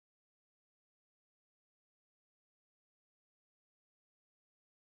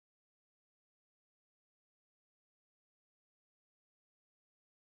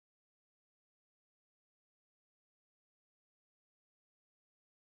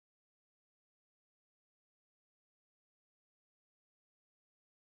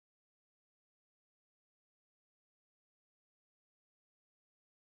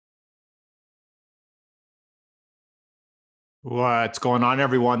What's going on,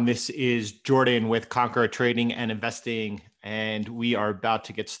 everyone? This is Jordan with Conqueror Trading and Investing, and we are about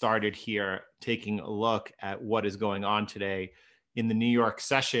to get started here, taking a look at what is going on today in the New York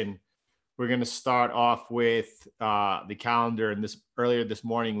session. We're going to start off with the calendar, and earlier this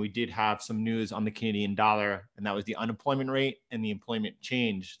morning we did have some news on the Canadian dollar, and that was the unemployment rate and the employment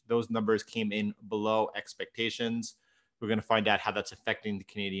change. Those numbers came in below expectations. We're going to find out how that's affecting the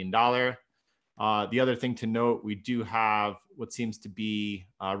Canadian dollar. The other thing to note, we do have what seems to be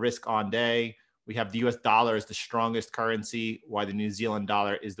risk on day. We have the US dollar as the strongest currency, while the New Zealand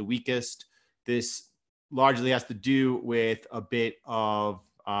dollar is the weakest. This largely has to do with a bit of,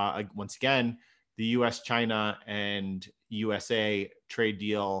 once again, the US, China, and USA trade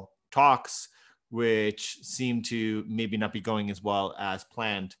deal talks, which seem to maybe not be going as well as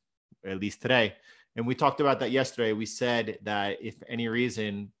planned, at least today. And we talked about that yesterday. We said that if for any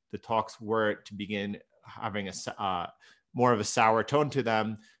reason the talks were to begin having a more of a sour tone to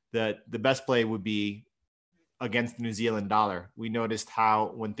them, that the best play would be against the New Zealand dollar. We noticed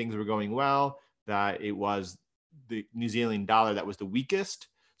how when things were going well, that it was the New Zealand dollar that was the weakest.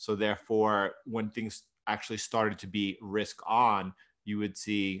 So therefore, when things actually started to be risk on, you would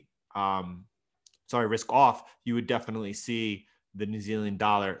see, risk off, you would definitely see the New Zealand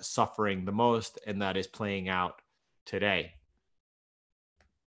dollar suffering the most, and that is playing out today.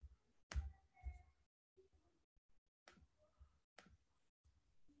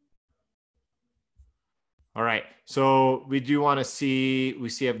 All right, so we do want to see, we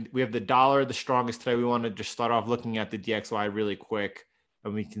have the dollar the strongest today. We want to just start off looking at the DXY really quick,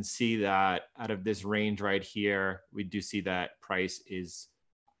 and we can see that out of this range right here, we do see that price is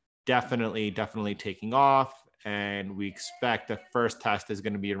definitely taking off, and we expect the first test is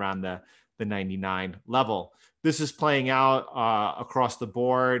going to be around the 99 level. This is playing out across the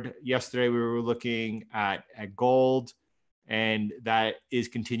board. Yesterday we were looking at gold, and that is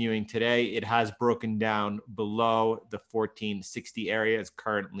continuing today. It has broken down below the 1460 area. It's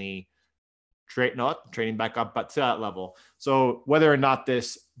currently trading back up, but to that level. So whether or not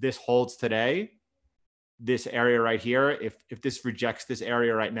this holds today, this area right here, if this rejects this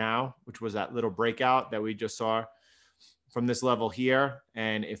area right now, which was that little breakout that we just saw from this level here,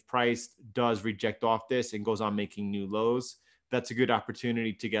 and if price does reject off this and goes on making new lows, that's a good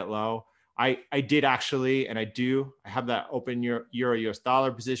opportunity to get low. I did actually, and I have that open Euro US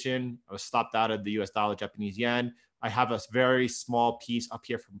dollar position. I was stopped out of the US dollar Japanese yen. I have a very small piece up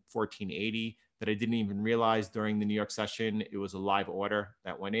here from 1480 that I didn't even realize during the New York session. It was a live order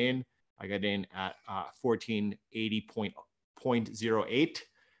that went in. I got in at 1480.08,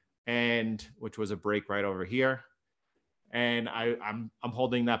 and which was a break right over here. And I'm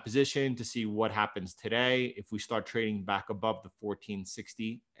holding that position to see what happens today. If we start trading back above the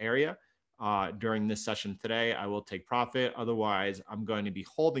 1460 area during this session today, I will take profit. Otherwise, I'm going to be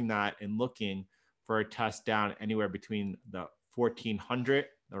holding that and looking for a test down anywhere between the 1400,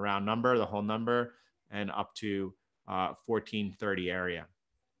 the round number, the whole number, and up to 1430 area.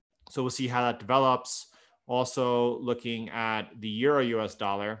 So we'll see how that develops. Also looking at the Euro US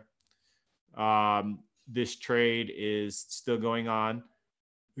dollar, this trade is still going on.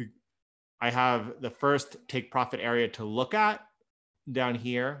 I have the first take profit area to look at down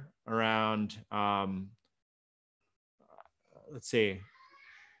here around, let's see,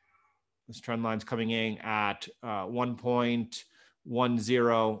 this trend line's coming in at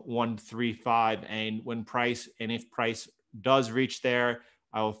 1.10135. And if price does reach there,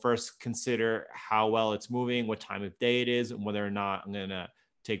 I will first consider how well it's moving, what time of day it is, and whether or not I'm going to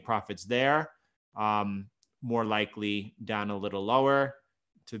take profits there. More likely down a little lower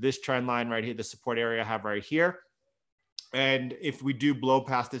to this trend line right here, the support area I have right here. And if we do blow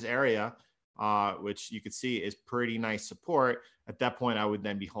past this area, which you can see is pretty nice support, at that point, I would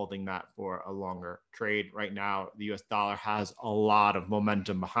then be holding that for a longer trade. Right now, the US dollar has a lot of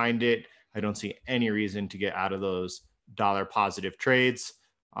momentum behind it. I don't see any reason to get out of those dollar positive trades.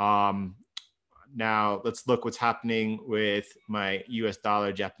 Now let's look what's happening with my US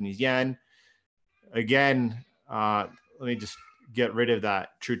dollar Japanese yen. Again, let me just get rid of that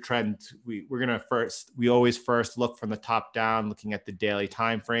true trend. We always first look from the top down, looking at the daily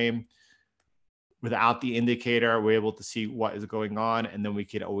time frame. Without the indicator, we're able to see what is going on, and then we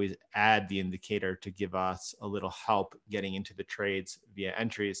could always add the indicator to give us a little help getting into the trades via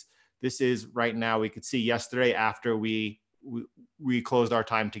entries. This is right now, we could see yesterday after we closed our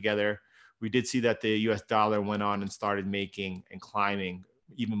time together, we did see that the US dollar went on and started making and climbing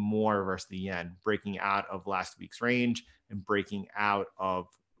even more versus the yen, breaking out of last week's range and breaking out of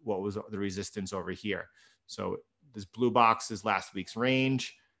what was the resistance over here. So this blue box is last week's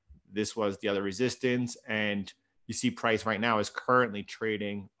range. This was the other resistance, and You see price right now is currently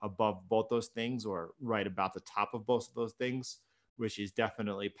trading above both those things or right about the top of both of those things, which is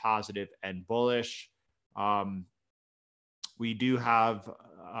definitely positive and bullish. We do have,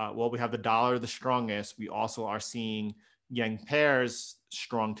 we have the dollar the strongest. We also are seeing yen pairs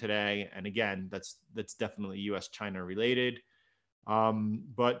strong today. And again, that's definitely US China related.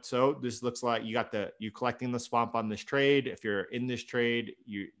 But so this looks like you collecting the swamp on this trade. If you're in this trade,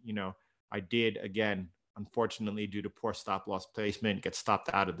 I did, again, unfortunately, due to poor stop loss placement, get stopped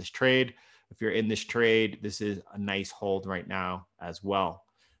out of this trade. If you're in this trade, this is a nice hold right now as well.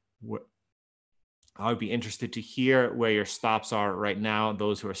 I would be interested to hear where your stops are right now,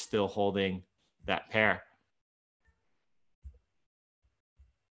 those who are still holding that pair.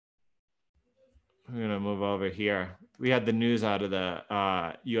 I'm going to move over here. We had the news out of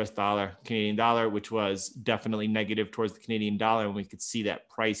the US dollar, Canadian dollar, which was definitely negative towards the Canadian dollar. And we could see that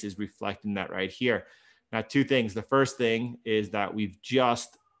price is reflecting that right here. Now, two things. The first thing is that we've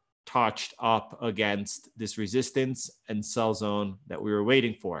just touched up against this resistance and sell zone that we were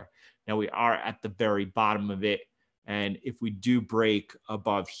waiting for. Now we are at the very bottom of it. And if we do break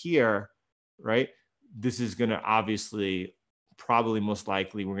above here, right, this is going to obviously, probably most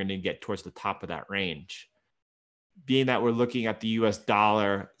likely, we're going to get towards the top of that range. Being that we're looking at the US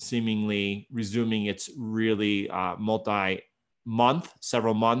dollar seemingly resuming its really multi-month,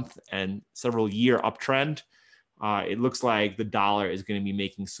 several month and several year uptrend, it looks like the dollar is going to be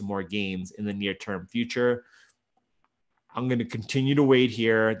making some more gains in the near-term future. I'm going to continue to wait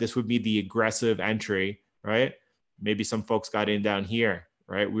here. This would be the aggressive entry, right? Maybe some folks got in down here,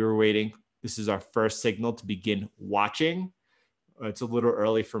 right? We were waiting. This is our first signal to begin watching. It's a little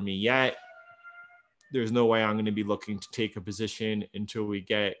early for me yet. There's no way I'm going to be looking to take a position until we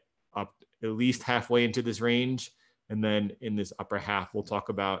get up at least halfway into this range. And then in this upper half, we'll talk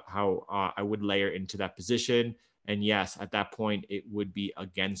about how I would layer into that position. And yes, at that point, it would be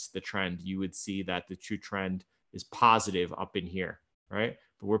against the trend. You would see that the true trend is positive up in here, right?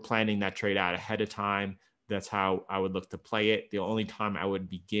 But we're planning that trade out ahead of time. That's how I would look to play it. The only time I would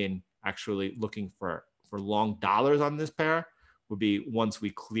begin actually looking for long dollars on this pair would be once we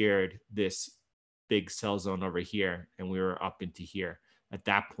cleared this big sell zone over here and we were up into here. At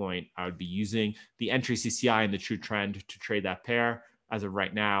that point, I would be using the entry CCI and the true trend to trade that pair. As of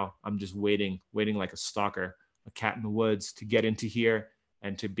right now, I'm just waiting like a stalker, a cat in the woods, to get into here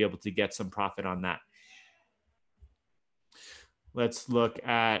and to be able to get some profit on that. Let's look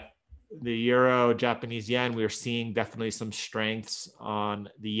at the euro, Japanese yen. We're seeing definitely some strengths on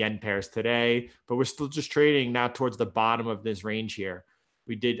the yen pairs today, but we're still just trading now towards the bottom of this range here.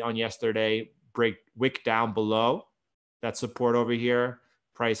 We did on yesterday break wick down below that support over here.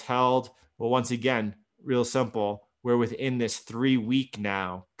 Price held. Well, once again, real simple. We're within this 3-week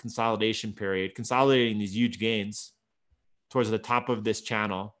now consolidation period, consolidating these huge gains towards the top of this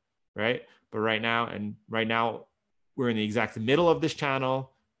channel, right? But right now, we're in the exact middle of this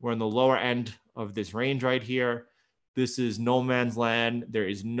channel. We're in the lower end of this range right here. This is no man's land. There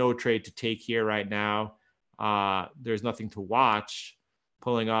is no trade to take here right now. There's nothing to watch.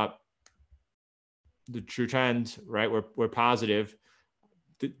 Pulling up the true trend, right? We're positive.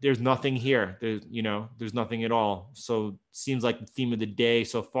 There's nothing here. There's nothing at all. So seems like the theme of the day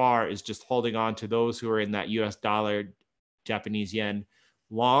so far is just holding on to those who are in that US dollar, Japanese yen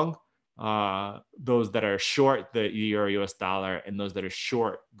long, those that are short the euro US dollar, and those that are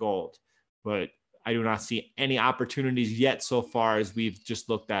short gold. But I do not see any opportunities yet so far, as we've just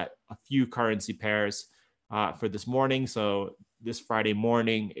looked at a few currency pairs for this morning. So this Friday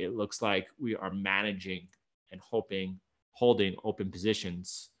morning, it looks like we are managing and holding open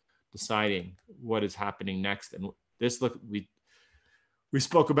positions, deciding what is happening next. And we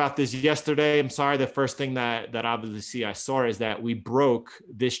spoke about this yesterday. I'm sorry. The first thing that obviously I saw is that we broke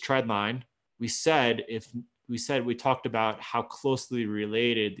this trend line. We talked about how closely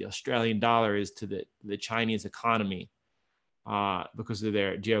related the Australian dollar is to the Chinese economy because of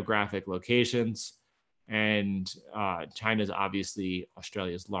their geographic locations. And China is obviously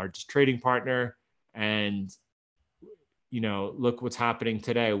Australia's largest trading partner. And, look what's happening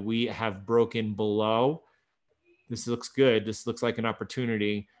today. We have broken below. This looks good. This looks like an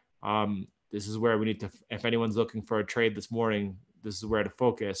opportunity. This is where we need to, if anyone's looking for a trade this morning, this is where to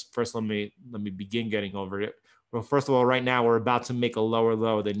focus. First, let me begin getting over it. Well, first of all, right now we're about to make a lower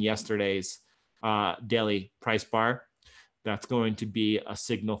low than yesterday's daily price bar. That's going to be a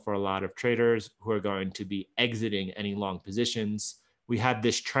signal for a lot of traders who are going to be exiting any long positions. We had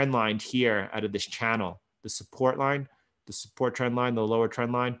this trend line here out of this channel, the support line, the support trend line, the lower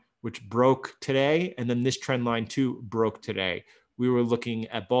trend line, which broke today. And then this trend line too broke today. we were looking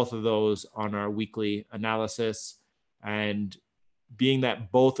at both of those on our weekly analysis. And being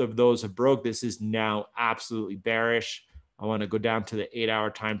that both of those have broke, this is now absolutely bearish. I want to go down to the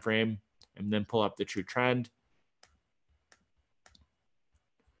 8-hour time frame and then pull up the true trend.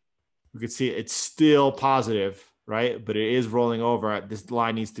 We can see it's still positive, right? But it is rolling over. This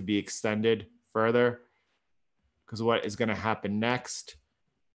line needs to be extended further, because what is going to happen next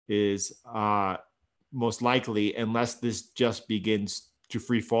is most likely, unless this just begins to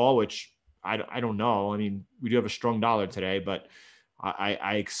free fall, which I don't know. I mean, we do have a strong dollar today, but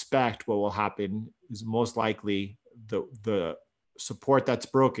I expect what will happen is most likely the support that's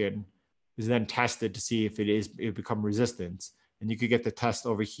broken is then tested to see if it become resistance. And you could get the test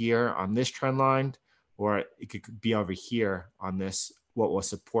over here on this trend line, or it could be over here on this, what was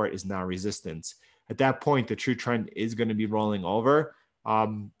support is now resistance. At that point, the true trend is going to be rolling over.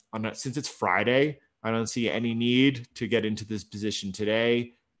 Since it's Friday, I don't see any need to get into this position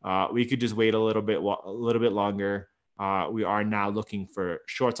today. We could just wait a little bit longer. We are now looking for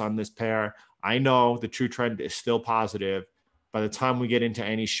shorts on this pair. I know the true trend is still positive. By the time we get into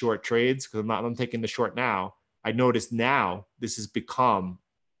any short trades, because I'm taking the short now, I notice now this has become,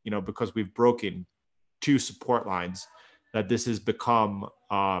 because we've broken 2 support lines, that this has become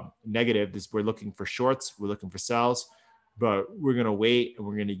negative. We're looking for shorts, we're looking for sells, but we're going to wait and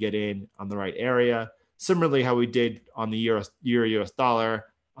we're going to get in on the right area. Similarly, how we did on the euro US dollar,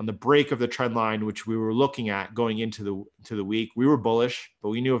 on the break of the trend line, which we were looking at going into the week, we were bullish, but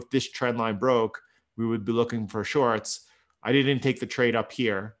we knew if this trend line broke, we would be looking for shorts. I didn't take the trade up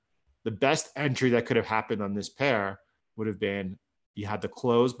here. The best entry that could have happened on this pair would have been, you had the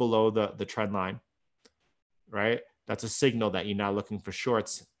close below the trend line, right? That's a signal that you're now looking for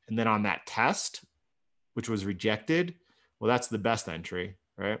shorts. And then on that test, which was rejected, well, that's the best entry,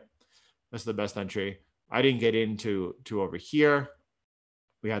 right? That's the best entry. I didn't get into over here.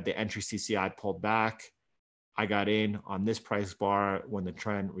 We had the entry CCI pulled back. I got in on this price bar when the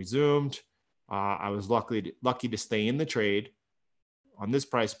trend resumed. I was lucky to stay in the trade on this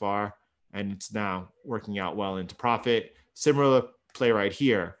price bar, and it's now working out well into profit. Similar play right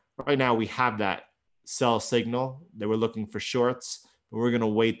here. Right now we have that sell signal that we're looking for shorts, but we're going to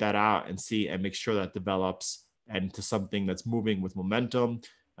wait that out and see and make sure that develops into something that's moving with momentum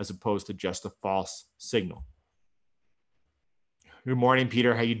as opposed to just a false signal. Good morning,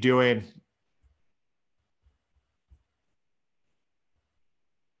 Peter. How you doing?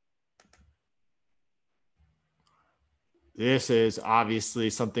 This is obviously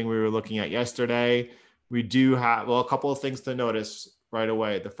something we were looking at yesterday. We do have, a couple of things to notice right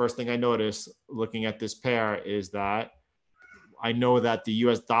away. The first thing I noticed looking at this pair is that I know that the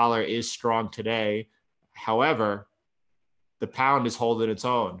US dollar is strong today. However, the pound is holding its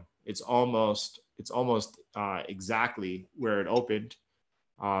own. It's almost exactly where it opened.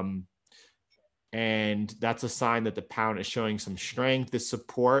 And that's a sign that the pound is showing some strength. This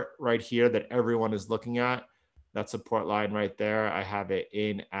support right here that everyone is looking at, that support line right there, I have it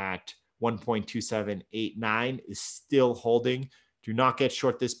in at 1.2789, is still holding. Do not get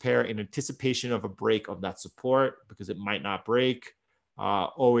short this pair in anticipation of a break of that support, because it might not break.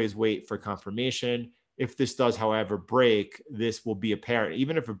 Always wait for confirmation. If this does, however, break, this will be apparent,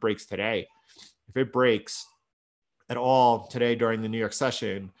 even if it breaks today. If it breaks at all today during the New York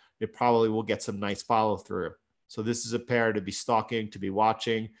session, it probably will get some nice follow through. So this is a pair to be stalking, to be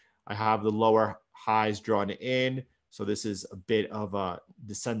watching. I have the lower highs drawn in. So this is a bit of a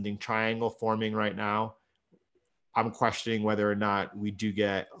descending triangle forming right now. I'm questioning whether or not we do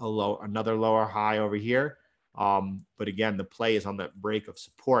get another lower high over here. But again, the play is on that break of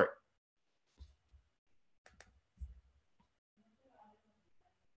support.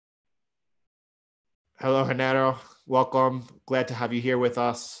 Hello, Renato. Welcome. Glad to have you here with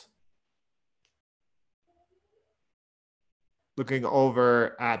us. Looking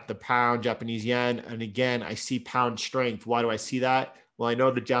over at the pound, Japanese yen, and again, I see pound strength. Why do I see that? Well, I know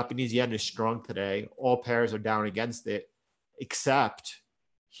the Japanese yen is strong today. All pairs are down against it, except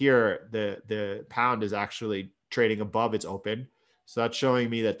here the pound is actually trading above its open. So that's showing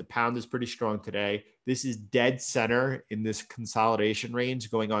me that the pound is pretty strong today. This is dead center in this consolidation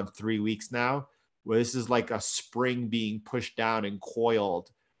range going on 3 weeks now, where this is like a spring being pushed down and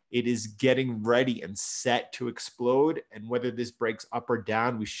coiled. It is getting ready and set to explode. And whether this breaks up or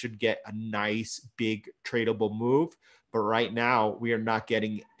down, we should get a nice big tradable move. But right now, we are not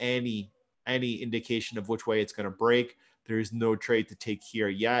getting any indication of which way it's going to break. There is no trade to take here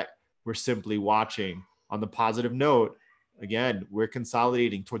yet. We're simply watching. On the positive note, again, we're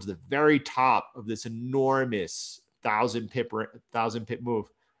consolidating towards the very top of this enormous 1,000 pip move.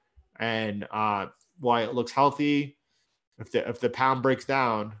 And while it looks healthy, If the pound breaks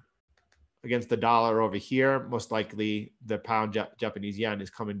down against the dollar over here, most likely the pound Japanese yen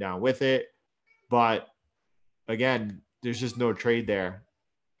is coming down with it. But again, there's just no trade there.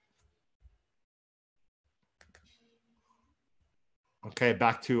 Okay,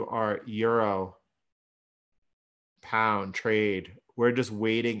 back to our euro pound trade. We're just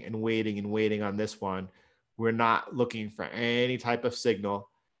waiting and waiting and waiting on this one. We're not looking for any type of signal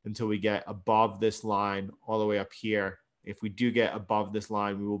until we get above this line all the way up here. If we do get above this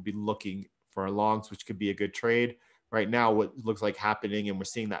line, we will be looking for longs, which could be a good trade. Right now, what looks like happening, and we're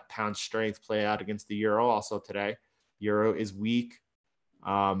seeing that pound strength play out against the euro also today. Euro is weak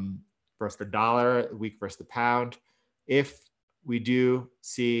versus the dollar, weak versus the pound. If we do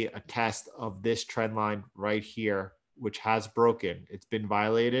see a test of this trend line right here, which has broken, it's been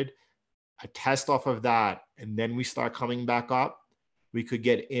violated, a test off of that, and then we start coming back up, we could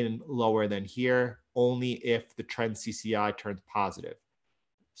get in lower than here only if the trend CCI turns positive.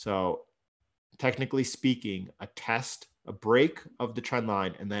 So technically speaking, a test, a break of the trend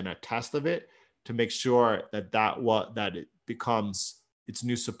line, and then a test of it to make sure that it becomes its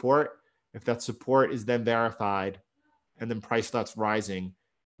new support. If that support is then verified and then price starts rising,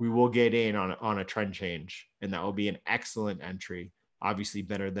 we will get in on a trend change, and that will be an excellent entry, obviously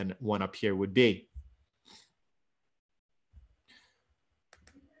better than one up here would be.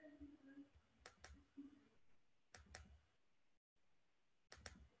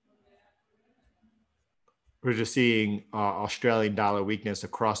 We're just seeing Australian dollar weakness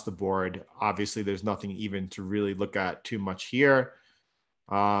across the board. Obviously, there's nothing even to really look at too much here.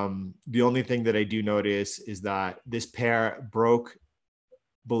 The only thing that I do notice is that this pair broke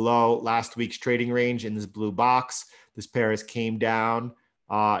below last week's trading range in this blue box. This pair has came down,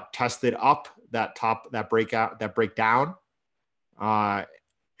 tested up that breakdown, and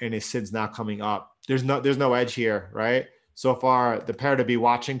is since now coming up. There's no edge here, right? So far, the pair to be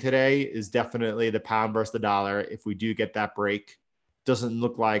watching today is definitely the pound versus the dollar. If we do get that break, doesn't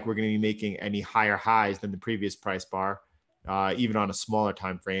look like we're going to be making any higher highs than the previous price bar, even on a smaller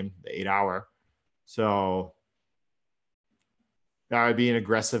time frame, the 8-hour. So that would be an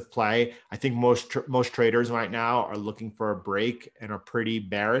aggressive play. I think most traders right now are looking for a break and are pretty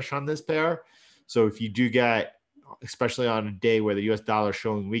bearish on this pair. So if you do get, especially on a day where the US dollar is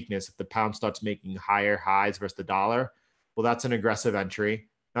showing weakness, if the pound starts making higher highs versus the dollar, well, that's an aggressive entry.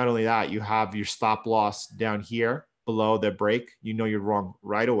 Not only that, you have your stop loss down here below the break. You know you're wrong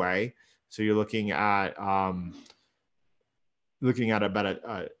right away. So you're looking at about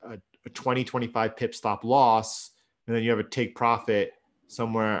a 20, 25 pip stop loss. And then you have a take profit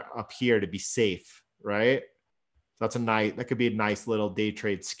somewhere up here to be safe, right? So that could be a nice little day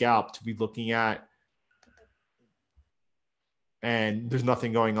trade scalp to be looking at. And there's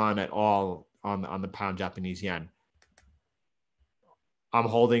nothing going on at all on the pound Japanese yen. I'm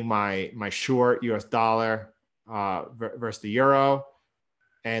holding my short US dollar versus the euro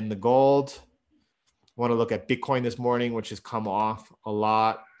and the gold. I want to look at Bitcoin this morning, which has come off a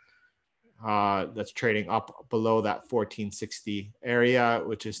lot. That's trading up below that 1460 area,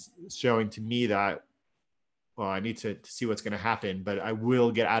 which is showing to me that, well, I need to see what's going to happen, but I will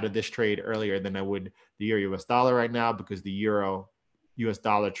get out of this trade earlier than I would the euro US dollar right now, because the euro US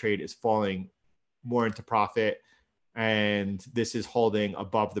dollar trade is falling more into profit. And this is holding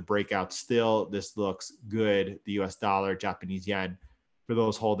above the breakout still. This looks good, the US dollar, Japanese yen, for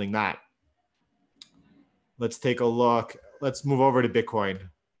those holding that. Let's take a look. Let's move over to Bitcoin.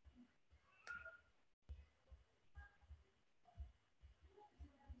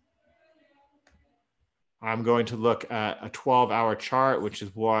 I'm going to look at a 12-hour chart, which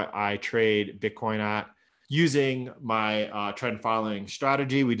is what I trade Bitcoin at, using my trend following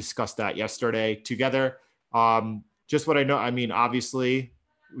strategy. We discussed that yesterday together. Just what I know, I mean, obviously,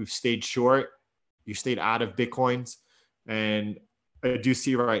 we've stayed short. You stayed out of Bitcoins. And I do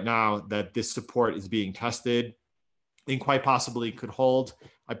see right now that this support is being tested and quite possibly could hold.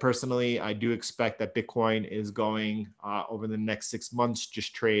 I do expect that Bitcoin is going over the next 6 months,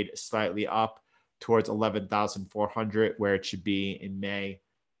 just trade slightly up towards 11,400, where it should be in May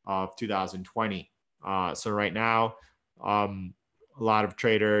of 2020. So right now, a lot of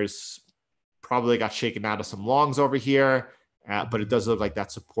traders probably got shaken out of some longs over here, but it does look like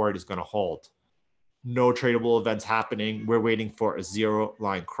that support is going to hold. No tradable events happening. We're waiting for a zero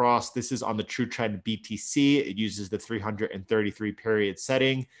line cross. This is on the True Trend BTC. It uses the 333 period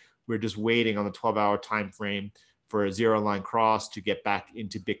setting. We're just waiting on the 12-hour time frame for a zero line cross to get back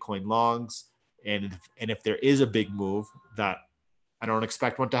into Bitcoin longs. And if there is a big move, that I don't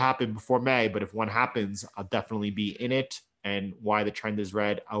expect one to happen before May, but if one happens, I'll definitely be in it. And why the trend is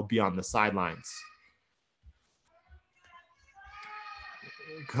red, I'll be on the sidelines.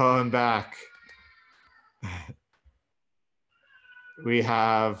 going back. We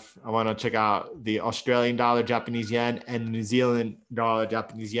have, I want to check out the Australian dollar, Japanese yen, and New Zealand dollar,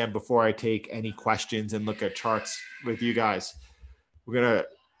 Japanese yen before I take any questions and look at charts with you guys. We're going to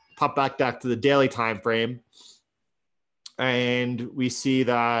pop back to the daily time frame. And we see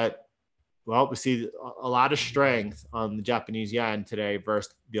that, well, we see a lot of strength on the Japanese yen today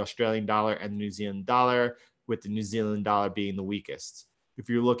versus the Australian dollar and the New Zealand dollar, with the New Zealand dollar being the weakest. If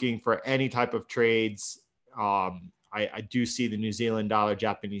you're looking for any type of trades, I do see the New Zealand dollar,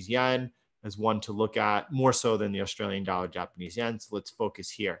 Japanese yen as one to look at more so than the Australian dollar, Japanese yen. So let's focus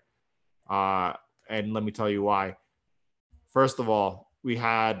here. And let me tell you why. First of all, we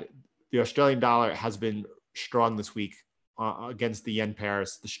had the Australian dollar has been strong this week against the yen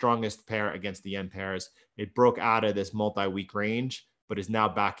pairs, the strongest pair against the yen pairs. It broke out of this multi-week range, but is now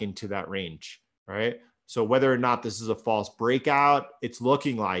back into that range, right? So whether or not this is a false breakout, it's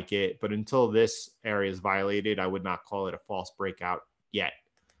looking like it, but until this area is violated, I would not call it a false breakout yet.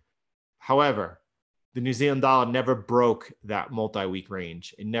 However, the New Zealand dollar never broke that multi-week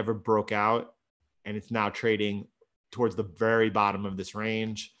range. It never broke out, and it's now trading towards the very bottom of this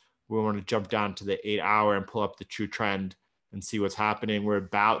range. We want to jump down to the 8-hour and pull up the true trend and see what's happening. We're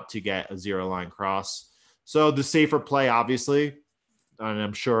about to get a zero line cross. So the safer play, obviously, and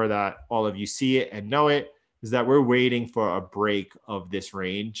I'm sure that all of you see it and know it, is that we're waiting for a break of this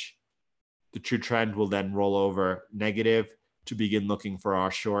range. The true trend will then roll over negative to begin looking for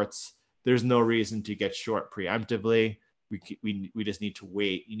our shorts. There's no reason to get short preemptively. We just need to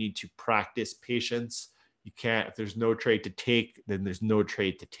wait. You need to practice patience. You can't, if there's no trade to take, then there's no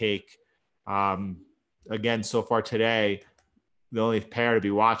trade to take. Again, so far today, the only pair to be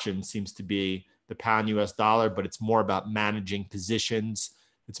watching seems to be the pound US dollar, but it's more about managing positions.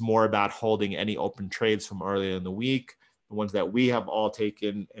 It's more about holding any open trades from earlier in the week. The ones that we have all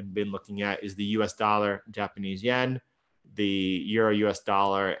taken and been looking at is the US dollar, Japanese yen, the euro US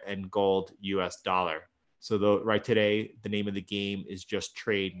dollar, and gold US dollar. So right today, the name of the game is just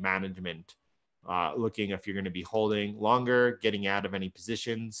trade management. Looking if you're going to be holding longer, getting out of any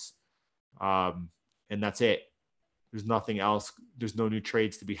positions. And that's it. There's nothing else. There's no new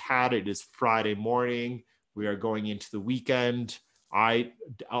trades to be had. It is Friday morning. We are going into the weekend. I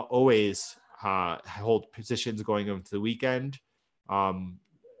always hold positions going into the weekend.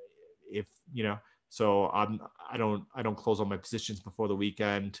 If you know, so I don't close all my positions before the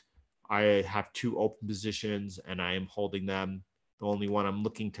weekend. I have 2 open positions and I am holding them. The only one I'm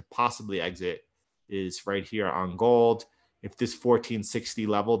looking to possibly exit is right here on gold. If this 1460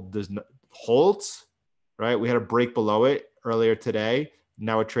 level holds, right? We had a break below it earlier today.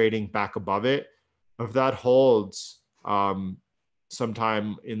 Now we're trading back above it. If that holds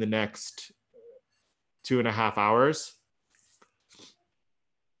sometime in the next 2.5 hours,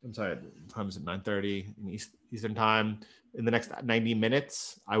 I'm sorry, the time is at 9:30 in Eastern time. In the next 90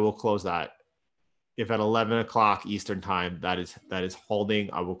 minutes, I will close that. If at 11 o'clock Eastern time that is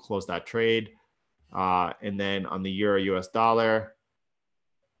holding, I will close that trade. And then on the euro US dollar,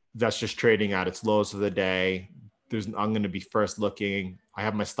 that's just trading at its lows of the day. I'm going to be first looking. I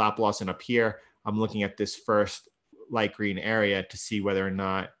have my stop loss in up here. I'm looking at this first light green area to see whether or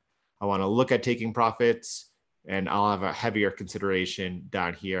not I want to look at taking profits, and I'll have a heavier consideration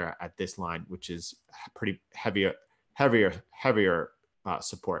down here at this line, which is pretty heavier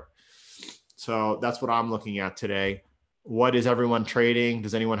support. So that's what I'm looking at today. What is everyone trading?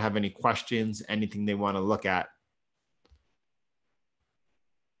 Does anyone have any questions? Anything they want to look at?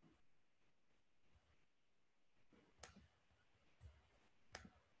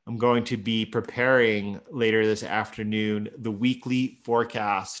 I'm going to be preparing later this afternoon the weekly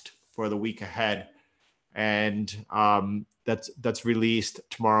forecast for the week ahead. And that's released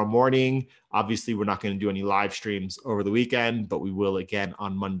tomorrow morning. Obviously, we're not going to do any live streams over the weekend, but we will again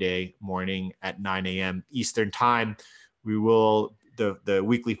on Monday morning at 9 a.m. Eastern time. We will, the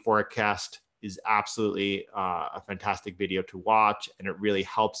weekly forecast is absolutely a fantastic video to watch, and it really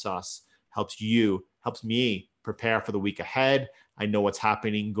helps me prepare for the week ahead. I know what's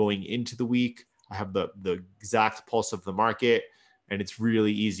happening going into the week. I have the exact pulse of the market, and it's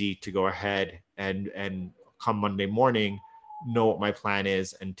really easy to go ahead and come Monday morning, know what my plan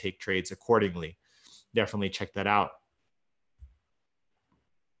is and take trades accordingly. Definitely check that out.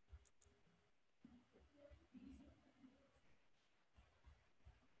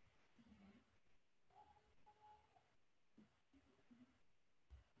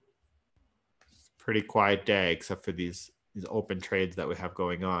 Pretty quiet day, except for these open trades that we have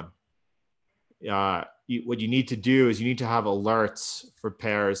going on. What you need to do is you need to have alerts for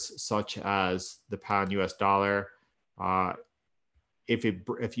pairs such as the pound US dollar.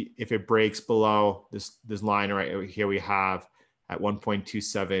 if it breaks below this line right over here we have at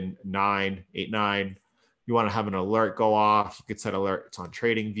 1.27989, you want to have an alert go off. You could set alerts on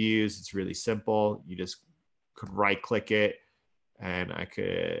trading views. It's really simple. You just could right click it, and I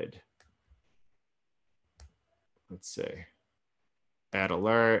could, let's say, add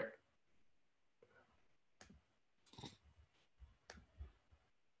alert.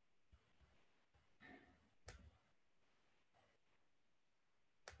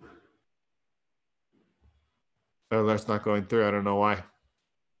 The alert's not going through. I don't know why.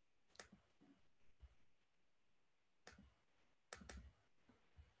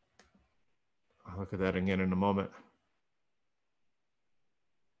 I'll look at that again in a moment.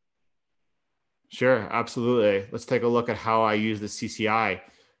 Sure, absolutely. Let's take a look at how I use the CCI.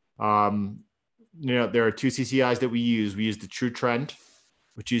 There are two CCIs that we use. We use the True Trend,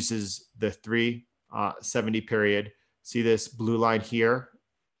 which uses the 370 period. See this blue line here?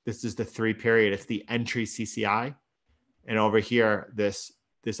 This is the 3 period. It's the entry CCI. And over here, this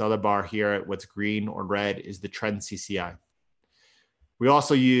other bar here, what's green or red, is the trend CCI. We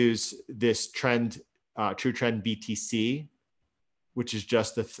also use this trend, True Trend BTC, which is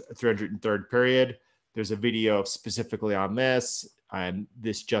just the 303rd period. There's a video specifically on this, and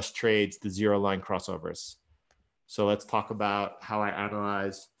this just trades the zero line crossovers. So let's talk about how I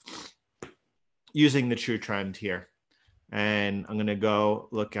analyze using the True Trend here. And I'm going to go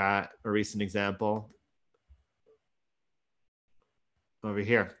look at a recent example over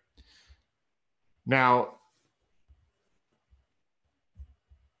here. Now,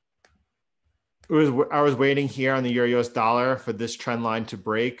 I was waiting here on the Euro US dollar for this trend line to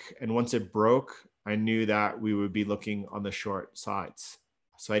break. And once it broke, I knew that we would be looking on the short sides.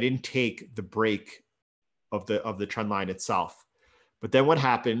 So I didn't take the break of the trend line itself. But then what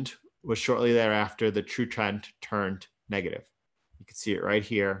happened was shortly thereafter, the True Trend turned negative. You can see it right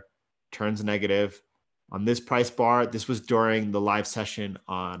here, turns negative. On this price bar, this was during the live session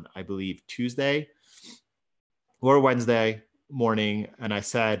on, I believe, Tuesday or Wednesday morning. And I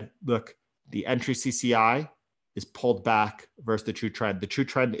said, look, the entry CCI is pulled back versus the True Trend. The True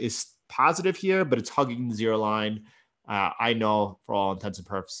Trend is positive here, but it's hugging the zero line. I know for all intents and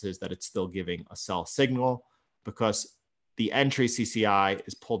purposes that it's still giving a sell signal because the entry CCI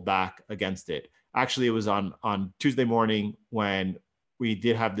is pulled back against it. Actually, it was on Tuesday morning when we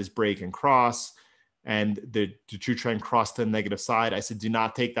did have this break and cross, and the True Trend crossed to the negative side. I said, do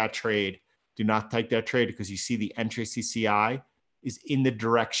not take that trade. Do not take that trade because you see the entry CCI is in the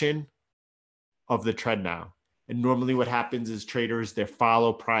direction of the trend now. And normally what happens is traders, they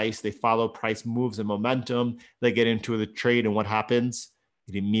follow price moves and momentum. They get into the trade, and what happens?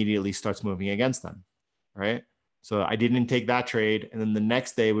 It immediately starts moving against them, right? So I didn't take that trade. And then the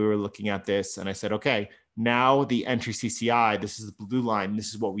next day we were looking at this and I said, okay, now the entry CCI, this is the blue line. This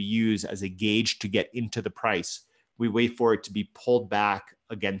is what we use as a gauge to get into the price. We wait for it to be pulled back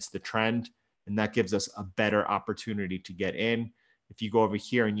against the trend, and that gives us a better opportunity to get in. If you go over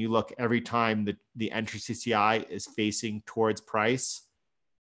here and you look, every time the entry CCI is facing towards price,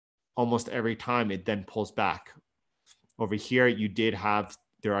 almost every time it then pulls back. Over here,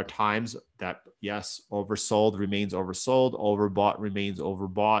 there are times that, yes, oversold remains oversold, overbought remains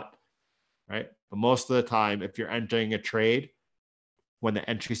overbought, right? But most of the time, if you're entering a trade, when the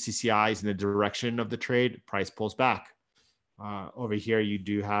entry CCI is in the direction of the trade, price pulls back. Over here, you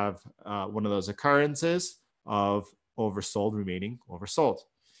do have one of those occurrences of oversold remaining oversold.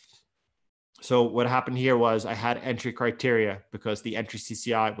 So what happened here was I had entry criteria because the entry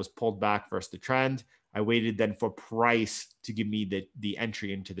CCI was pulled back versus the trend. I waited then for price to give me the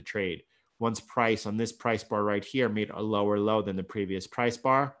entry into the trade. Once price on this price bar right here made a lower low than the previous price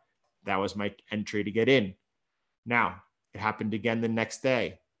bar, that was my entry to get in. Now, it happened again the next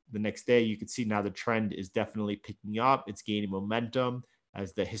day. The next day, you can see now the trend is definitely picking up. It's gaining momentum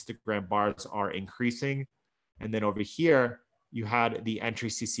as the histogram bars are increasing. And then over here, you had the entry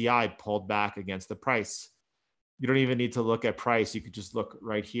CCI pulled back against the price. You don't even need to look at price. You could just look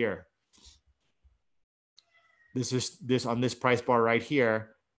right here. This on this price bar right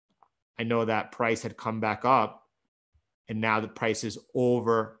here. I know that price had come back up, and now the price is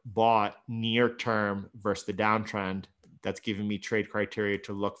overbought near term versus the downtrend. That's giving me trade criteria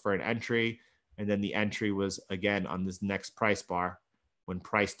to look for an entry. And then the entry was again on this next price bar when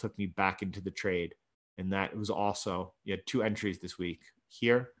price took me back into the trade. And that was also, you had two entries this week,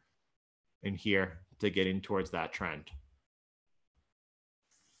 here and here, to get in towards that trend.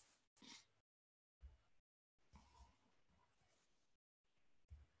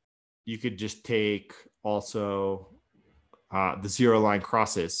 You could just take also the zero line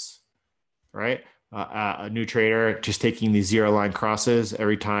crosses, right? a new trader, just taking these zero line crosses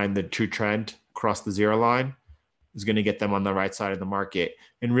every time the true trend crossed the zero line is going to get them on the right side of the market.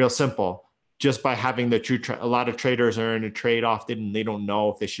 And real simple, just by having the true a lot of traders are in a trade often and they don't know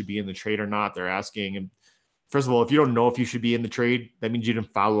if they should be in the trade or not. They're asking. And first of all, if you don't know if you should be in the trade, that means you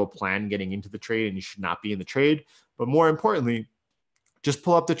didn't follow a plan getting into the trade and you should not be in the trade. But more importantly, just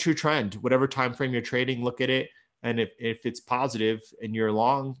pull up the true trend, whatever time frame you're trading, look at it. And if it's positive and you're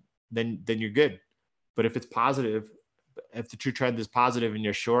long, then you're good. But if it's positive, if the true trend is positive and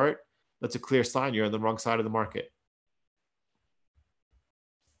you're short, that's a clear sign you're on the wrong side of the market.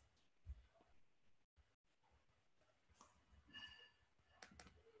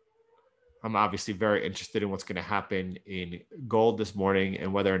 I'm obviously very interested in what's going to happen in gold this morning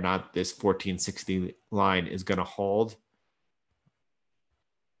and whether or not this 1460 line is going to hold.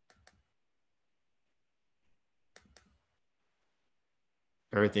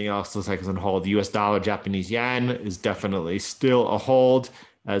 Everything else looks like it's on hold. The US dollar, Japanese yen is definitely still a hold,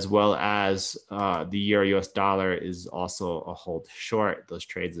 as well as the euro US dollar is also a hold short. Those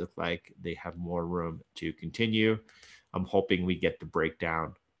trades look like they have more room to continue. I'm hoping we get the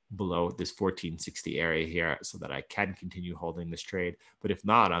breakdown below this 1460 area here so that I can continue holding this trade. But if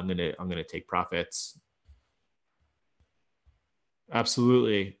not, I'm gonna take profits.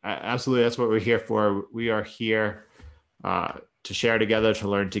 Absolutely. Absolutely. That's what we're here for. We are here to share together, to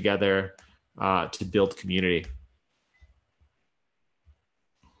learn together, to build community.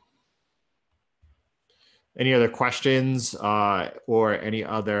 Any other questions or any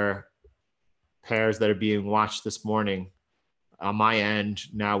other pairs that are being watched this morning? On my end,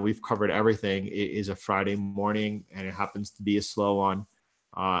 now we've covered everything. It is a Friday morning and it happens to be a slow one.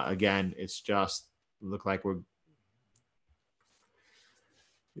 Again, it's just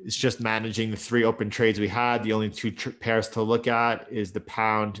it's just managing the 3 open trades we had. The only 2 pairs to look at is the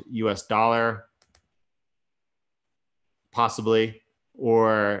pound US dollar, possibly,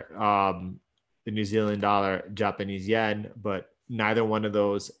 or the New Zealand dollar, Japanese yen, but neither one of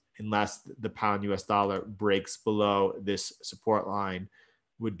those, unless the pound US dollar breaks below this support line,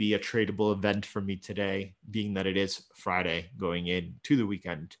 would be a tradable event for me today, being that it is Friday going into the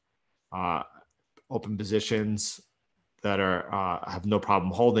weekend. Open positions that are have no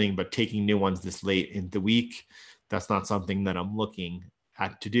problem holding, but taking new ones this late in the week, that's not something that I'm looking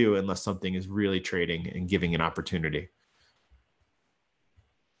at to do unless something is really trading and giving an opportunity.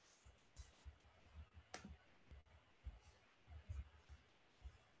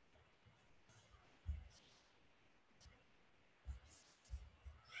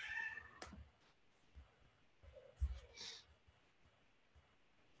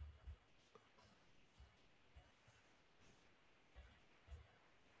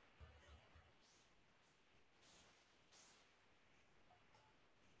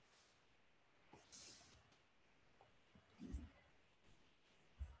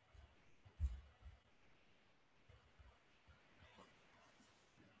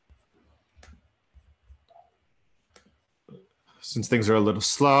 Since things are a little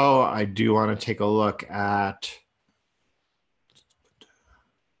slow, I do want to take a look at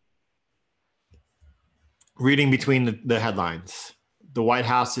reading between the headlines. The White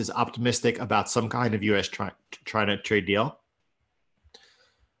House is optimistic about some kind of U.S. China trade deal,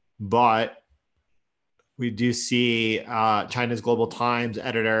 but we do see China's Global Times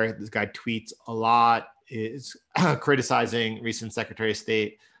editor, this guy tweets a lot, is criticizing recent Secretary of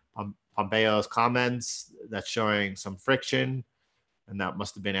State Pompeo's comments. That's showing some friction, and that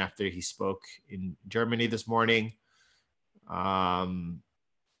must have been after he spoke in Germany this morning.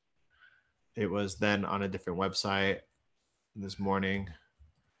 It was then on a different website this morning.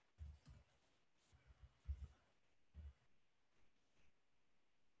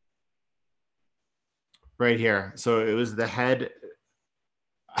 Right here. So it was the head.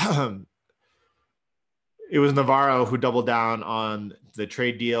 It was Navarro who doubled down on the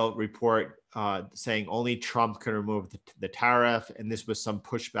trade deal report, saying only Trump can remove the tariff. And this was some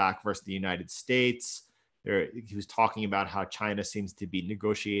pushback versus the United States. He was talking about how China seems to be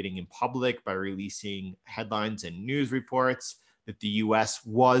negotiating in public by releasing headlines and news reports that the US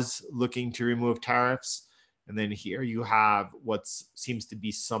was looking to remove tariffs. And then here you have what seems to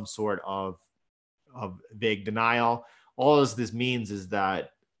be some sort of vague denial. All this means is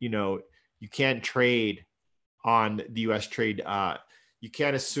that, you can't trade on the US trade. You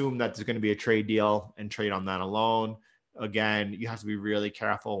can't assume that there's going to be a trade deal and trade on that alone. Again, you have to be really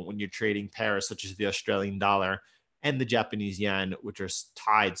careful when you're trading pairs such as the Australian dollar and the Japanese yen, which are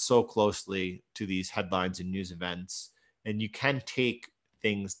tied so closely to these headlines and news events. And you can take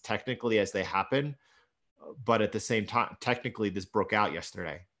things technically as they happen, but at the same time, technically this broke out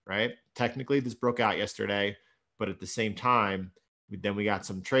yesterday. right? Technically, this broke out yesterday, but at the same time, then we got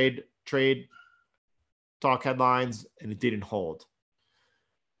some trade talk headlines, and it didn't hold.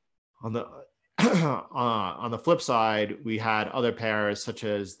 On the on the flip side, we had other pairs such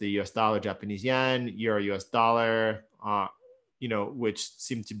as the U.S. dollar, Japanese yen, euro, U.S. dollar, which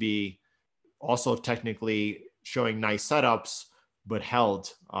seemed to be also technically showing nice setups, but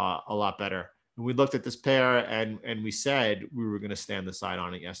held a lot better. And we looked at this pair and we said we were going to stand the side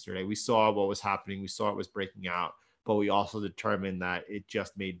on it yesterday. We saw what was happening. We saw it was breaking out, but we also determined that it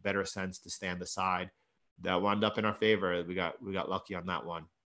just made better sense to stand the side. That wound up in our favor. We got lucky on that one.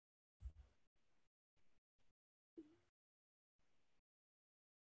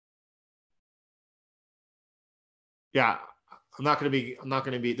 Yeah, I'm not going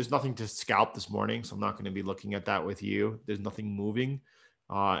to be, there's nothing to scalp this morning. So I'm not going to be looking at that with you. There's nothing moving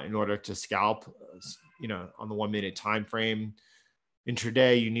in order to scalp, on the 1 minute time frame.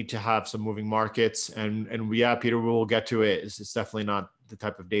 Intraday, you need to have some moving markets, and yeah, Peter, we'll get to it. It's definitely not the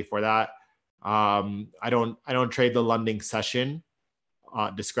type of day for that. I don't trade the London session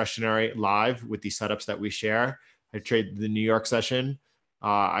discretionary live with the setups that we share. I trade the New York session.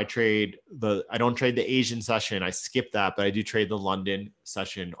 I don't trade the Asian session. I skip that, but I do trade the London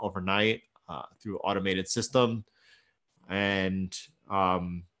session overnight through automated system, and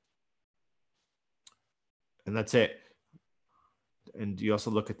that's it. And you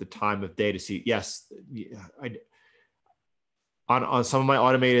also look at the time of day to see. Yes, on some of my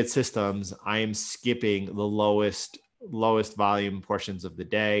automated systems, I am skipping the lowest volume portions of the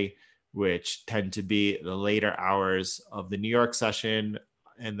day, which tend to be the later hours of the New York session.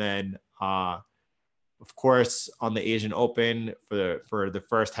 And then, of course, on the Asian Open for the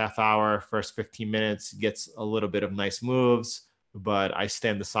first half hour, first 15 minutes gets a little bit of nice moves, but I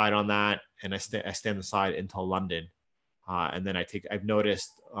stand the side on that, and I stand the side until London. And then I've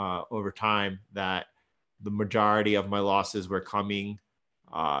noticed over time that the majority of my losses were coming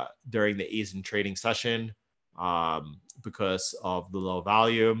during the Asian trading session because of the low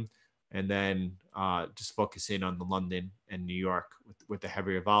volume, and then just focusing on the London and New York with the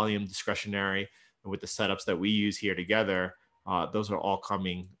heavier volume, discretionary, and with the setups that we use here together. Those are all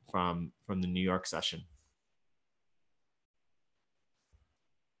coming from the New York session.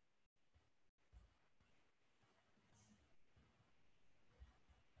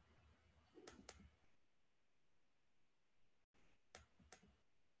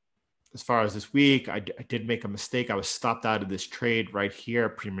 As far as this week, I did make a mistake. I was stopped out of this trade right here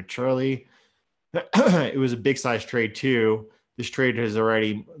prematurely. It was a big size trade too. This trade has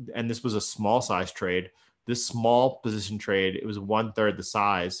already, and this was a small size trade. This small position trade, it was 1/3 the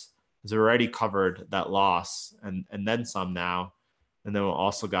size, has already covered that loss and then some now. And then we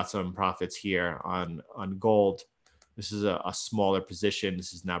also got some profits here on gold. This is a smaller position.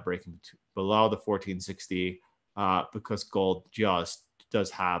 This is now breaking below the 1460 because gold just does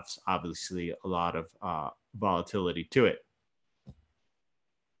have obviously a lot of volatility to it.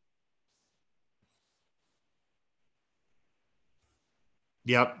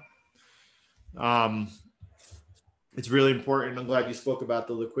 Yep. It's really important. I'm glad you spoke about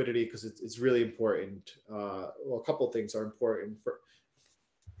the liquidity because it's really important. Well, a couple of things are important.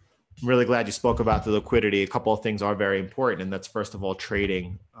 I'm really glad you spoke about the liquidity. A couple of things are very important, and that's first of all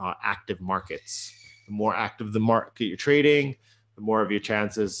trading active markets. The more active the market you're trading, the more of your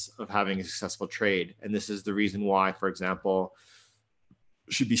chances of having a successful trade. And this is the reason why, for example,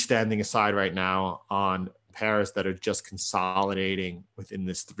 should be standing aside right now on pairs that are just consolidating within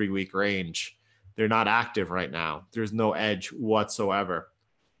this 3-week range. They're not active right now. There's no edge whatsoever.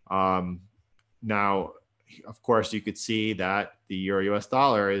 Now, of course, you could see that the euro US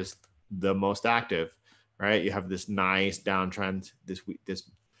dollar is the most active, right? You have this nice downtrend this week, this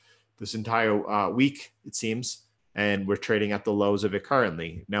entire week, it seems, and we're trading at the lows of it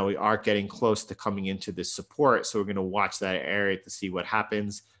currently. Now we are getting close to coming into this support, so we're going to watch that area to see what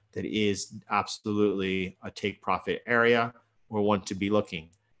happens. That is absolutely a take profit area or one to be looking.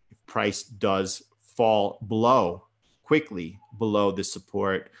 If price does fall quickly below this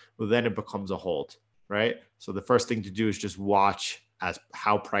support, well, then it becomes a hold, right? So the first thing to do is just watch as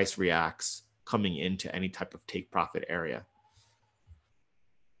how price reacts coming into any type of take profit area.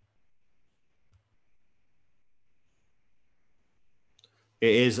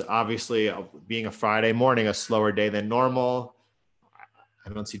 It is obviously, being a Friday morning, a slower day than normal. I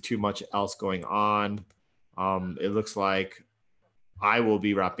don't see too much else going on. It looks like I will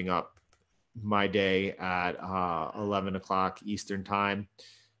be wrapping up my day at 11 o'clock Eastern time,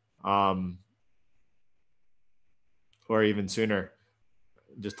 or even sooner.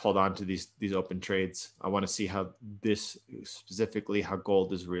 just hold on to these open trades. I want to see how this specifically, how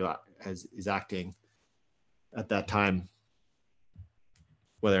gold is acting at that time,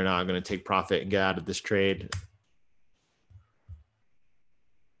 whether or not I'm going to take profit and get out of this trade.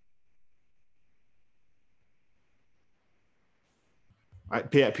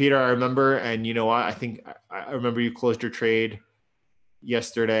 Peter, I remember, and you know what? I remember you closed your trade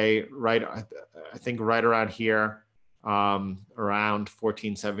yesterday, right? I think right around here, around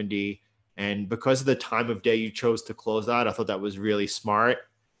 1470. And because of the time of day you chose to close that, I thought that was really smart.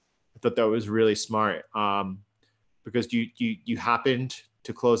 Because you happened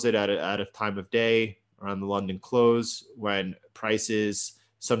to close it at a time of day around the London close when prices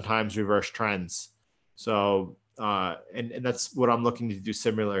sometimes reverse trends. So and that's what I'm looking to do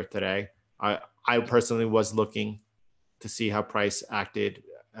similar today. I personally was looking to see how price acted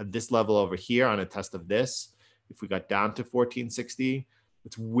at this level over here on a test of this. If we got down to 1460,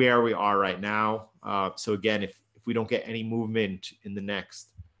 it's where we are right now. So again, if we don't get any movement in the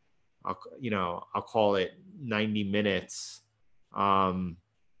next, I'll call it 90 minutes or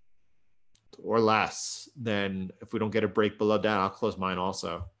less, then if we don't get a break below that, I'll close mine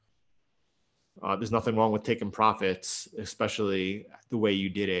also. There's nothing wrong with taking profits, especially the way you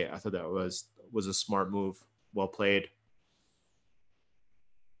did it. I thought that was a smart move. Well played.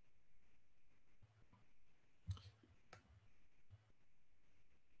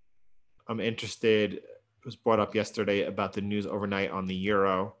 I'm interested, it was brought up yesterday about the news overnight on the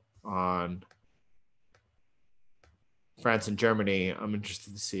euro, on France and Germany. I'm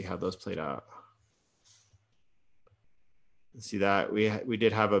interested to see how those played out. See that we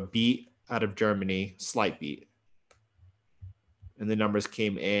did have a beat out of Germany, slight beat, and the numbers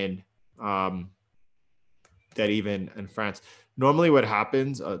came in dead even in France. Normally, what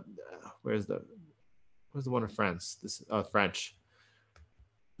happens? Where's the one in France? This French.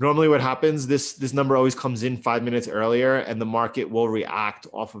 Normally what happens, this number always comes in 5 minutes earlier, and the market will react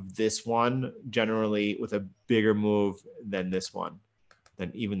off of this one generally with a bigger move than this one.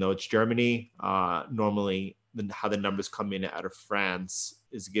 Then even though it's Germany, normally how the numbers come in out of France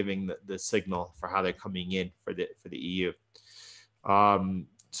is giving the signal for how they're coming in for the EU.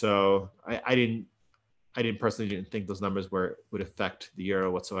 So I personally think those numbers would affect the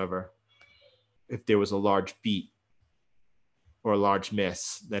euro whatsoever. If there was a large beat or a large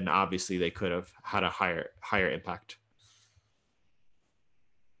miss, then obviously they could have had a higher impact.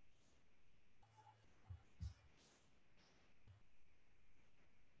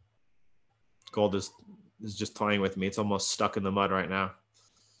 Gold is just toying with me. It's almost stuck in the mud right now.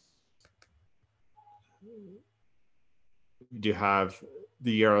 We do have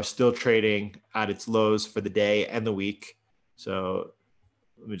the euro still trading at its lows for the day and the week. So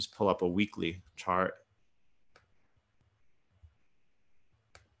let me just pull up a weekly chart.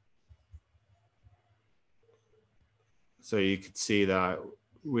 So you could see that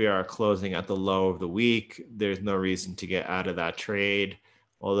we are closing at the low of the week. There's no reason to get out of that trade.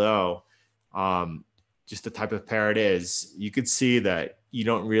 Although just the type of pair it is, you could see that you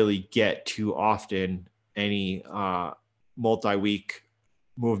don't really get too often any multi-week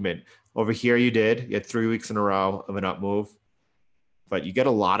movement. Over here you had 3 weeks in a row of an up move, but you get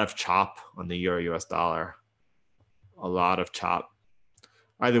a lot of chop on the euro US dollar. A lot of chop.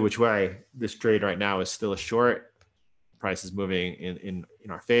 Either which way, this trade right now is still a short. Price is moving in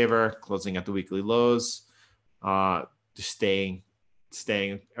our favor, closing at the weekly lows, just staying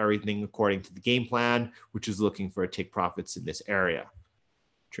everything according to the game plan, which is looking for take profits in this area.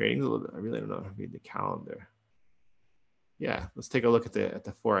 Trading a little bit, I really don't know how to read the calendar. Yeah, let's take a look at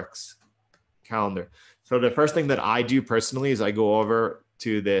the Forex calendar. So the first thing that I do personally is I go over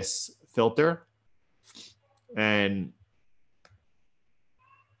to this filter, and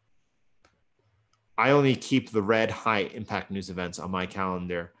I only keep the red high impact news events on my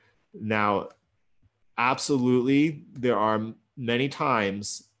calendar. Now, absolutely, there are many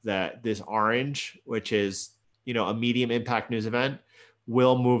times that this orange, which is a medium impact news event,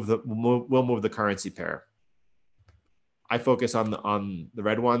 will move the currency pair. I focus on the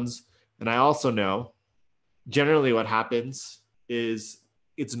red ones, and I also know generally what happens is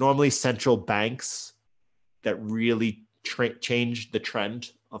it's normally central banks that really change the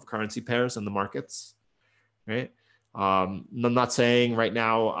trend of currency pairs in the markets, right? I'm not saying right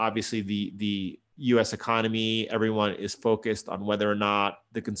now, obviously the US economy, everyone is focused on whether or not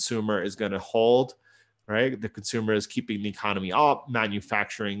the consumer is going to hold, right? The consumer is keeping the economy up,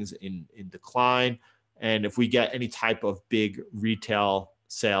 manufacturing's in decline. And if we get any type of big retail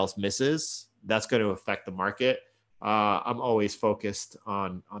sales misses, that's going to affect the market. I'm always focused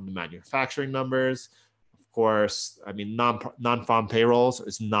on the manufacturing numbers. Of Of course, I mean, non-farm payrolls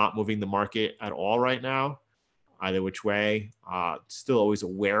is not moving the market at all right now, either which way. Still always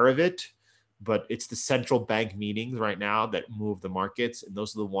aware of it, but it's the central bank meetings right now that move the markets, and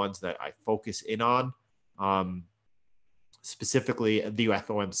those are the ones that I focus in on, specifically the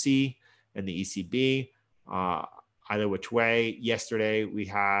FOMC and the ECB. Either which way. Yesterday we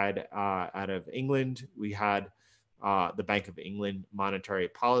had out of England, we had the Bank of England monetary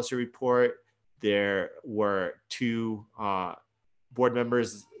policy report. There were two board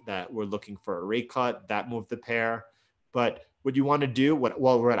members that were looking for a rate cut. That moved the pair. But what you want to do, what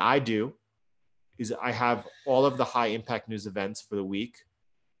I do, is I have all of the high impact news events for the week.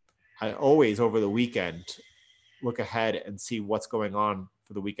 I always, over the weekend, look ahead and see what's going on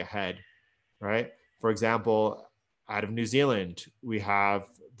for the week ahead, right? For example, out of New Zealand, we have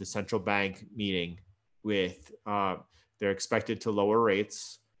the central bank meeting with, they're expected to lower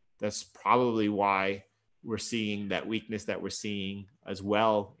rates. That's probably why we're seeing that weakness that we're seeing as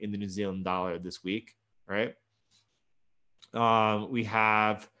well in the New Zealand dollar this week, right? We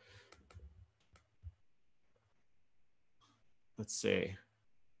have, let's see.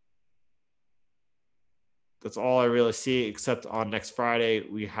 That's all I really see, except on next Friday,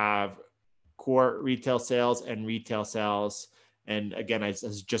 we have core retail sales and retail sales. And again,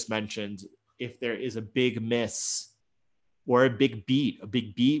 as just mentioned, if there is a big miss or a big beat would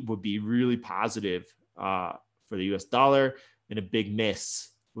be really positive for the US dollar, and a big miss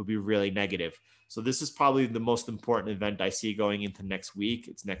would be really negative. So this is probably the most important event I see going into next week.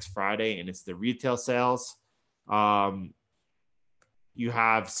 It's next Friday, and it's the retail sales. You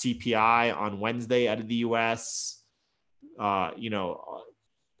have CPI on Wednesday out of the US. I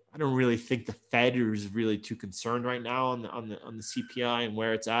don't really think the Fed is really too concerned right now on the CPI and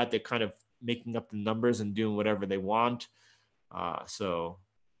where it's at. They're kind of making up the numbers and doing whatever they want. For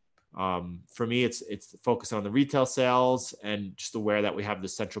me, it's focused on the retail sales, and just aware that we have the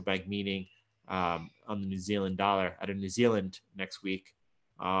central bank meeting on the New Zealand dollar out of New Zealand next week.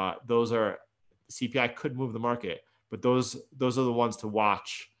 Those are, CPI could move the market, but those are the ones to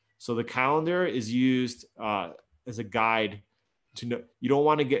watch. So the calendar is used as a guide to know. You don't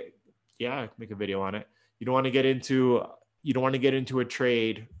want to get, make a video on it. You don't want to get into a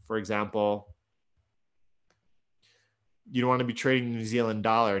trade, for example. You don't want to be trading the New Zealand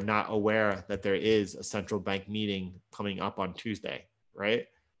dollar not aware that there is a central bank meeting coming up on Tuesday, right?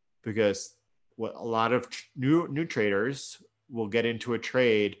 Because what a lot of new traders will get into a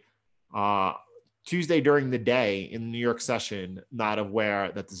trade Tuesday during the day in the New York session, not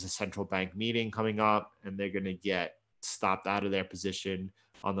aware that there's a central bank meeting coming up, and they're going to get stopped out of their position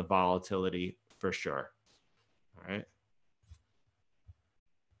on the volatility for sure. All right.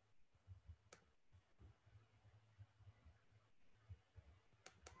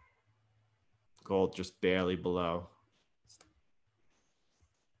 Gold just barely below.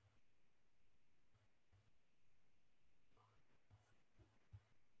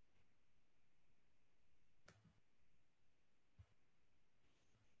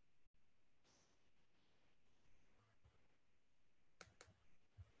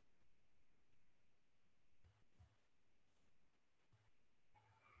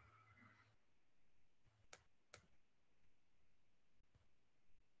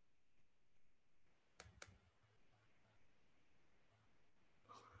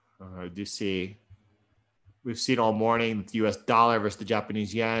 Do you see? We've seen all morning the US dollar versus the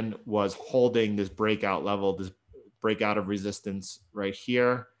Japanese yen was holding this breakout level, this breakout of resistance right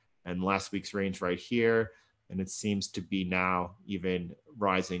here, and last week's range right here. And it seems to be now even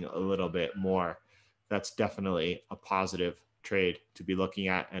rising a little bit more. That's definitely a positive trade to be looking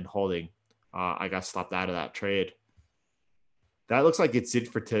at and holding. I got stopped out of that trade. That looks like it's it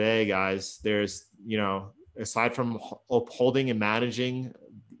for today, guys. There's, aside from upholding and managing,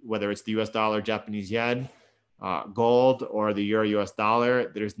 whether it's the US dollar, Japanese yen, gold, or the euro US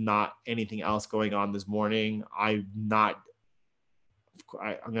dollar, there's not anything else going on this morning. I'm gonna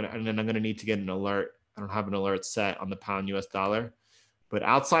need to get an alert. I don't have an alert set on the pound US dollar, but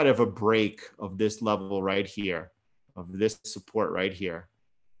outside of a break of this level right here, of this support right here,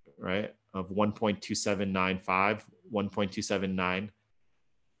 right, of 1.2795, 1.279,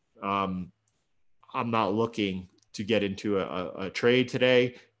 I'm not looking to get into a trade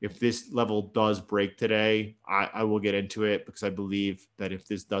today. If this level does break today, I will get into it, because I believe that if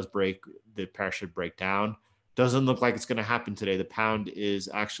this does break, the pair should break down. Doesn't look like it's going to happen today. The pound is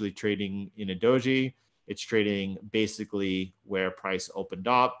actually trading in a doji. It's trading basically where price opened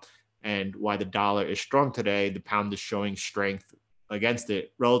up, and why the dollar is strong today. The pound is showing strength against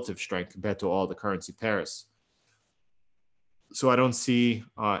it, relative strength compared to all the currency pairs. So I don't see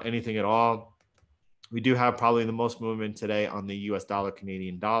anything at all. We do have probably the most movement today on the US dollar,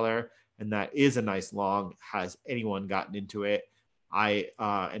 Canadian dollar, and that is a nice long. Has anyone gotten into it?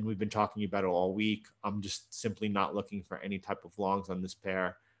 And we've been talking about it all week. I'm just simply not looking for any type of longs on this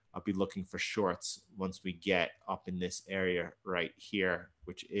pair. I'll be looking for shorts once we get up in this area right here,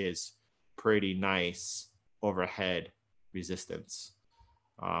 which is pretty nice overhead resistance.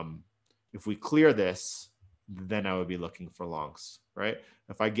 If we clear this, then I would be looking for longs, right?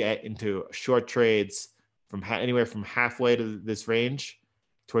 If I get into short trades from anywhere from halfway to this range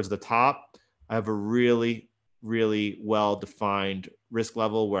towards the top, I have a really, really well-defined risk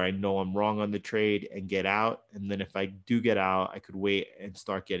level where I know I'm wrong on the trade and get out. And then if I do get out, I could wait and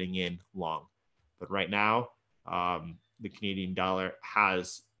start getting in long. But right now, the Canadian dollar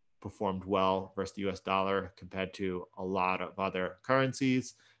has performed well versus the US dollar compared to a lot of other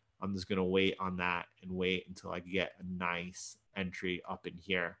currencies. I'm just going to wait on that and wait until I get a nice entry up in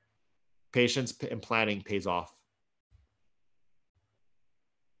here. Patience and planning pays off.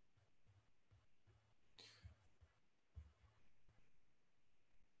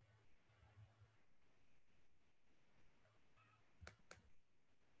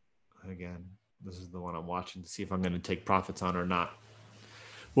 Again, this is the one I'm watching to see if I'm going to take profits on or not.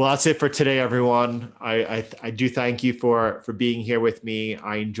 Well, that's it for today, everyone. I do thank you for being here with me.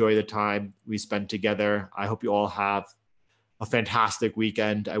 I enjoy the time we spend together. I hope you all have a fantastic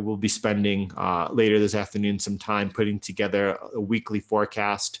weekend. I will be spending later this afternoon some time putting together a weekly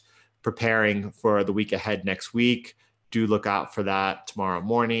forecast, preparing for the week ahead next week. Do look out for that tomorrow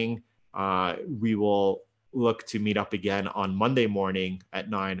morning. We will look to meet up again on Monday morning at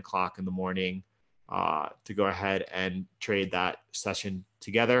 9 o'clock in the morning to go ahead and trade that session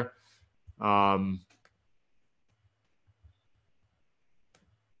together.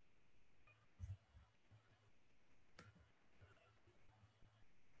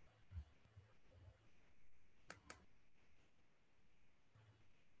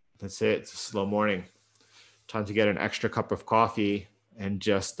 That's it. It's a slow morning. Time to get an extra cup of coffee and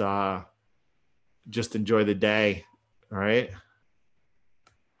just enjoy the day. All right.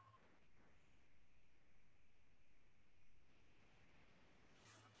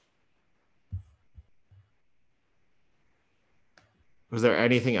 Was there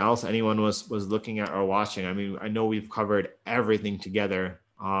anything else anyone was looking at or watching? I mean, I know we've covered everything together.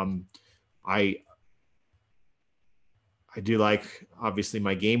 I do like obviously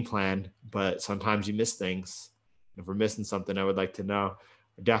my game plan, but sometimes you miss things. If we're missing something, I would like to know.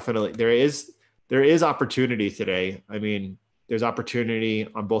 Definitely, there is opportunity today. I mean, there's opportunity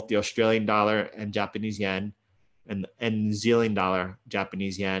on both the Australian dollar and Japanese yen, and New Zealand dollar,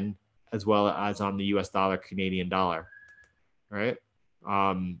 Japanese yen, as well as on the US dollar, Canadian dollar. Right?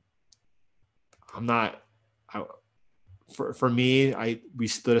 I'm not. For me, we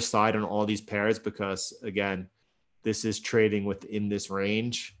stood aside on all these pairs because again, this is trading within this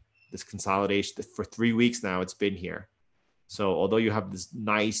range, this consolidation for 3 weeks now. It's been here. So although you have this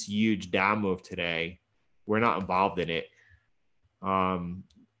nice, huge down move today, we're not involved in it.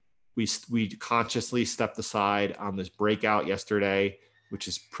 We consciously stepped aside on this breakout yesterday, which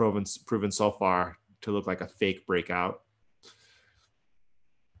is proven so far to look like a fake breakout.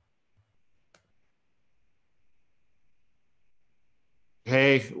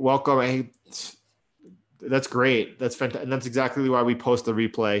 Hey, welcome. Hey, that's great. That's fantastic. And that's exactly why we post the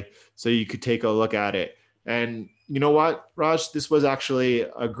replay so you could take a look at it. And you know what, Raj, this was actually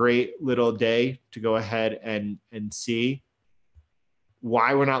a great little day to go ahead and see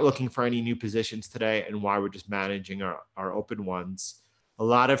why we're not looking for any new positions today and why we're just managing our open ones. A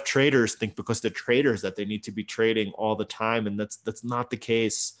lot of traders think because they're traders that they need to be trading all the time. And that's not the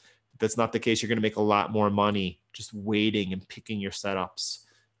case. That's not the case. You're going to make a lot more money just waiting and picking your setups,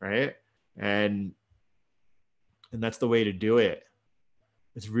 right? And that's the way to do it.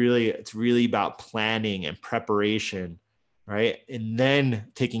 It's really about planning and preparation, right? And then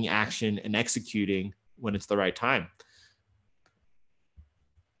taking action and executing when it's the right time.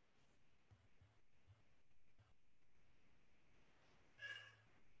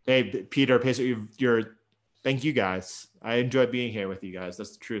 Hey, Peter, you're thank you guys. I enjoy being here with you guys.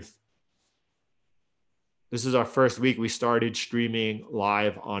 That's the truth. This is our first week. We started streaming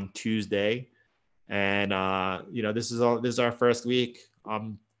live on Tuesday. And this is our first week.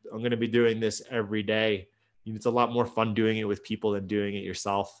 I'm going to be doing this every day. It's a lot more fun doing it with people than doing it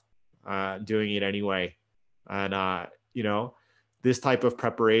yourself, doing it anyway. And this type of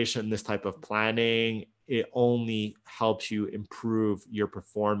preparation, this type of planning, it only helps you improve your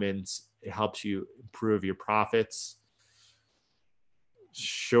performance. It helps you improve your profits.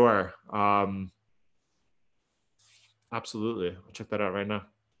 Sure. Absolutely. I'll check that out right now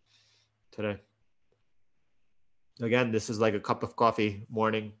today. Again, this is like a cup of coffee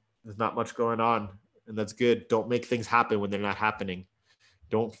morning. There's not much going on, and that's good. Don't make things happen when they're not happening.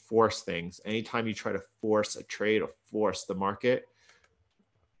 Don't force things. Anytime you try to force a trade or force the market,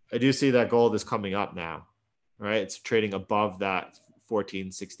 I do see that gold is coming up now, right? It's trading above that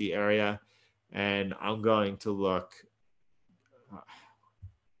 1460 area. And I'm going to look,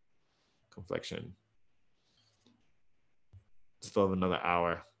 confliction. Still have another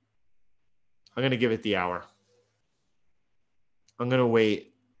hour. I'm going to give it the hour. I'm going to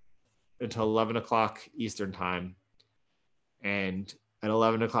wait until 11 o'clock Eastern time. And at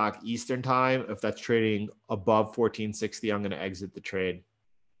 11 o'clock Eastern time, if that's trading above 1460, I'm going to exit the trade.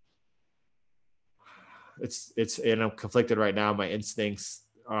 And I'm conflicted right now. My instincts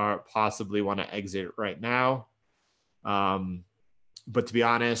are possibly want to exit right now. But to be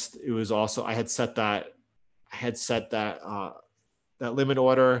honest, it was also, I had set that limit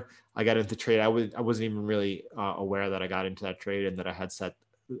order. I got into trade. I wasn't even really aware that I got into that trade and that I had set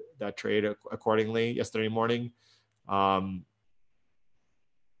that trade accordingly yesterday morning. I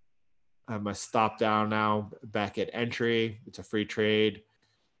have my stop down now back at entry. It's a free trade.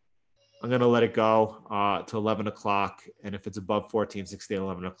 I'm going to let it go to 11 o'clock. And if it's above 1460 at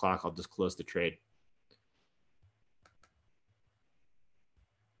 11 o'clock, I'll just close the trade.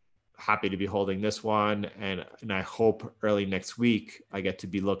 Happy to be holding this one. And I hope early next week, I get to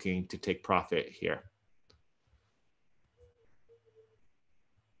be looking to take profit here.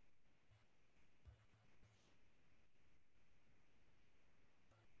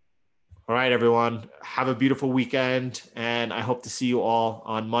 All right, everyone. Have a beautiful weekend. And I hope to see you all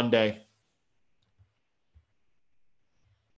on Monday.